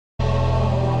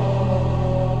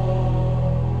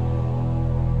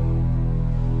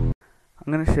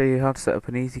I'm going to show you how to set up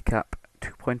an Easycap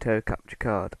 2.0 capture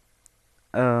card.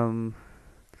 Um,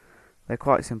 they're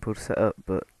quite simple to set up,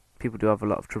 but people do have a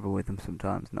lot of trouble with them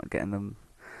sometimes, not getting them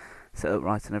set up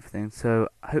right and everything. So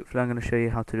hopefully I'm going to show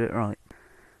you how to do it right.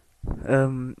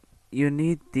 You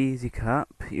need the Easycap.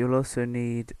 You'll also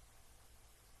need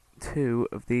two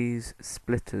of these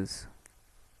splitters.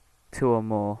 Two or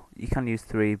more. You can use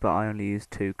three, but I only use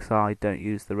two because I don't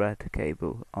use the red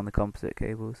cable on the composite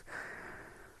cables.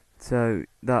 So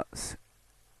that's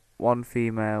one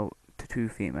female to two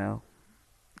female.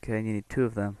 Okay, and you need two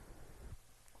of them.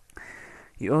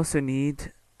 You also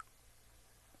need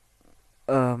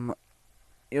um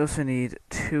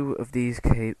two of these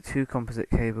two composite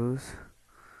cables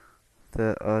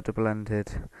that are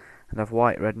double-ended and have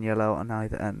white, red, and yellow on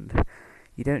either end.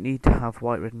 You don't need to have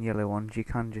white, red, and yellow ones. You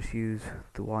can just use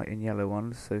the white and yellow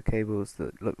ones, so cables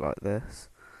that look like this.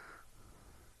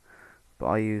 But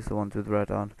I use the ones with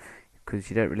red on because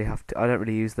you don't really have to. I don't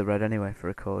really use the red anyway for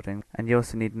recording. And you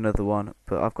also need another one,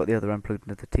 but I've got the other end plugged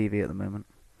into the TV at the moment.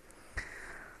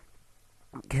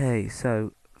 Okay,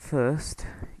 so first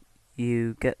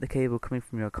you get the cable coming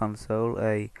from your console,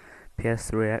 a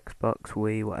PS3, Xbox,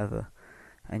 Wii, whatever,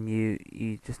 and you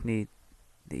just need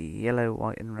the yellow,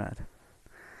 white, and red.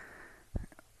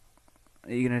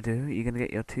 What you're gonna do? You're gonna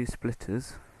get your two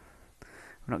splitters.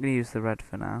 We're not gonna use the red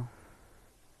for now.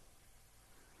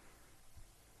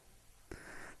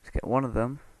 Just get one of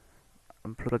them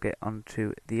and plug it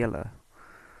onto the yellow,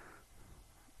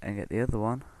 and get the other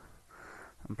one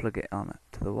and plug it on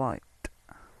to the white,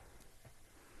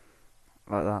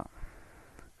 like that.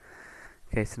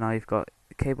 Okay, so now you've got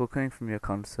the cable coming from your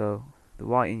console. The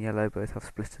white and yellow both have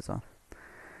splitters on.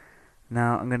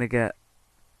 Now I'm going to get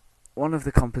one of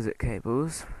the composite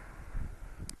cables,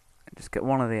 just get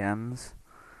one of the ends,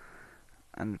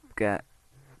 and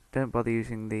don't bother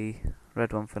using the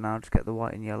red one for now, just get the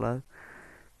white and yellow.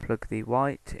 Plug the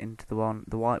white into the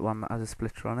white one that has a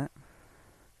splitter on it,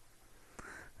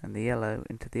 and the yellow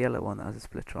into the yellow one that has a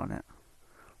splitter on it,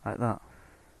 like that.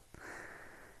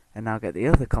 And now get the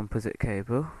other composite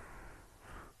cable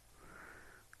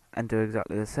and do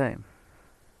exactly the same.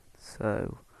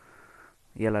 So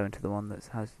yellow into the one that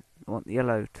has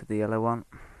yellow to the yellow one,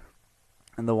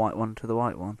 and the white one to the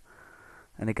white one.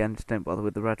 And again, just don't bother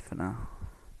with the red for now.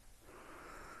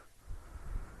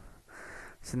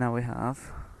 So now we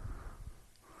have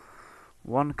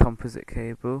one composite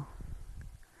cable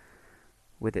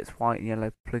with its white and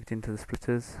yellow plugged into the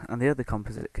splitters, and the other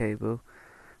composite cable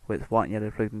with white and yellow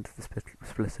plugged into the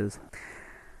splitters.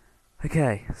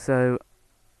 Okay, so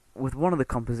with one of the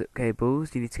composite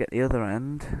cables, you need to get the other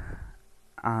end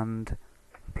and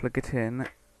plug it in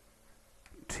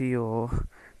to your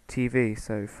TV.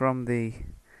 So from the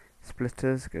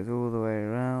splitters, goes all the way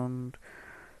around,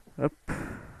 up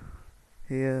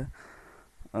here,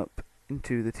 up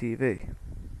into the TV.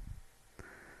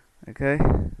 Okay?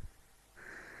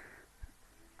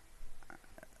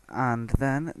 And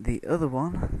then the other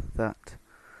one that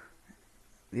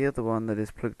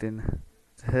is plugged in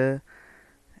to here,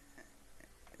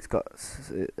 it's got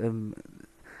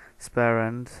spare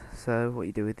ends. So what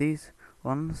you do with these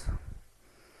ones,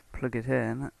 plug it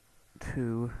in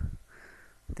to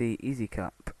the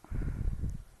Easycap.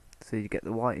 So you get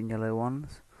the white and yellow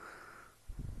ones.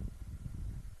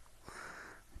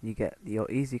 You get your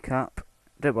Easycap.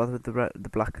 Don't bother with the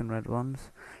black and red ones.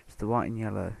 Just the white and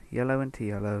yellow. Yellow into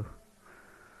yellow,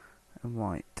 and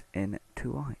white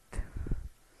into white.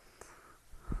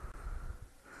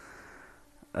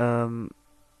 And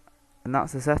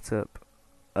that's the setup.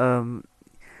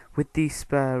 With the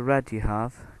spare red you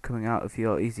have coming out of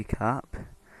your Easycap,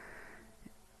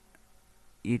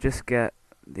 you just get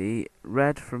the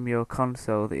red from your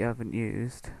console that you haven't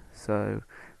used. So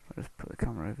I'll just put the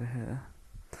camera over here.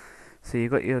 So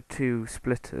you've got your two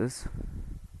splitters,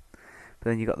 but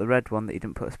then you've got the red one that you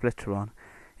didn't put a splitter on.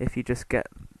 If you just get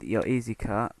your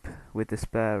Easycap with the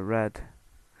spare red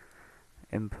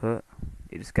input,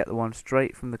 you just get the one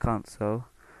straight from the console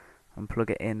and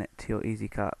plug it in to your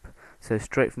Easycap. So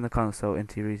straight from the console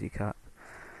into your Easycap.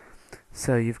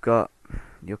 So you've got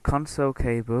your console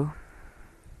cable.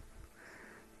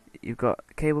 You've got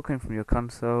a cable coming from your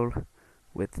console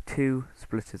with two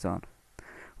splitters on.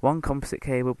 One composite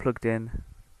cable plugged in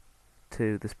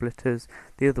to the splitters,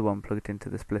 the other one plugged into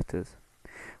the splitters.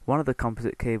 One of the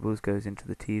composite cables goes into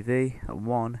the TV and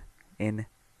one into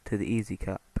the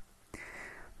Easycap.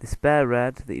 The spare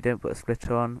red that you don't put a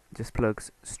splitter on just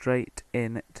plugs straight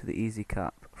in to the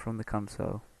Easycap from the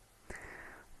console.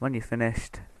 When you're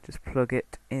finished, just plug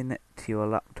it in to your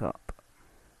laptop,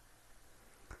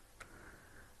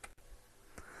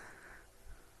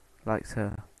 like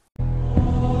so.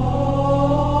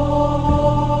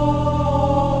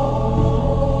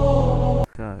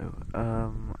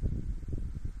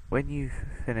 when you've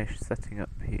finished setting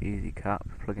up your Easycap,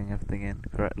 plugging everything in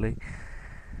correctly,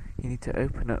 you need to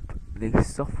open up the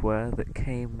software that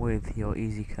came with your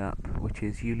Easycap, which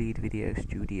is ULEAD Video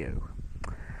Studio.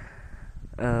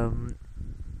 Once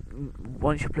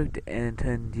you plugged it in and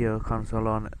turned your console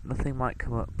on, nothing might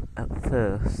come up at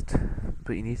first,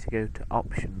 but you need to go to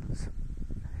Options.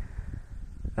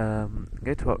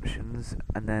 Go to Options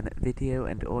and then Video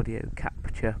and Audio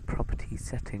Capture Property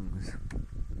Settings.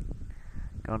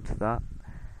 Go onto that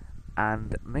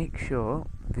and make sure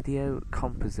Video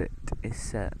Composite is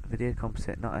set. Video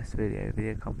Composite, not S-Video,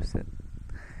 Video Composite.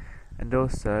 And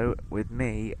also, with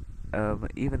me,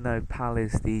 even though PAL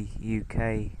is the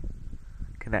UK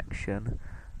connection,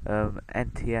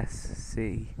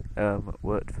 NTSC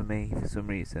worked for me for some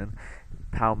reason.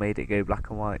 PAL made it go black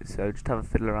and white, so just have a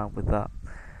fiddle around with that.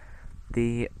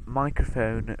 The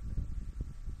microphone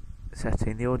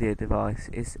setting, the audio device,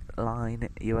 is line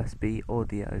USB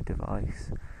audio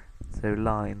device. So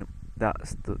line, that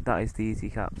is the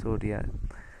Easycap's audio.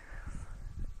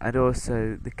 And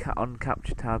also on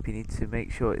capture tab, you need to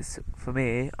make sure it's, for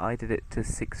me, I did it to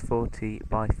 640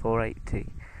 by 480,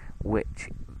 which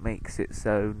makes it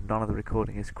so none of the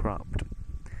recording is cropped.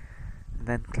 And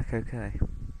then click OK.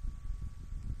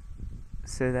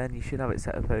 So then you should have it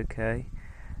set up OK,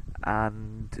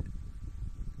 and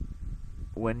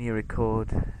when you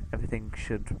record, everything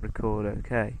should record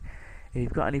OK. If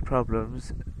you've got any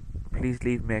problems, please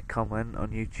leave me a comment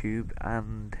on YouTube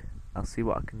and I'll see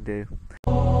what I can do.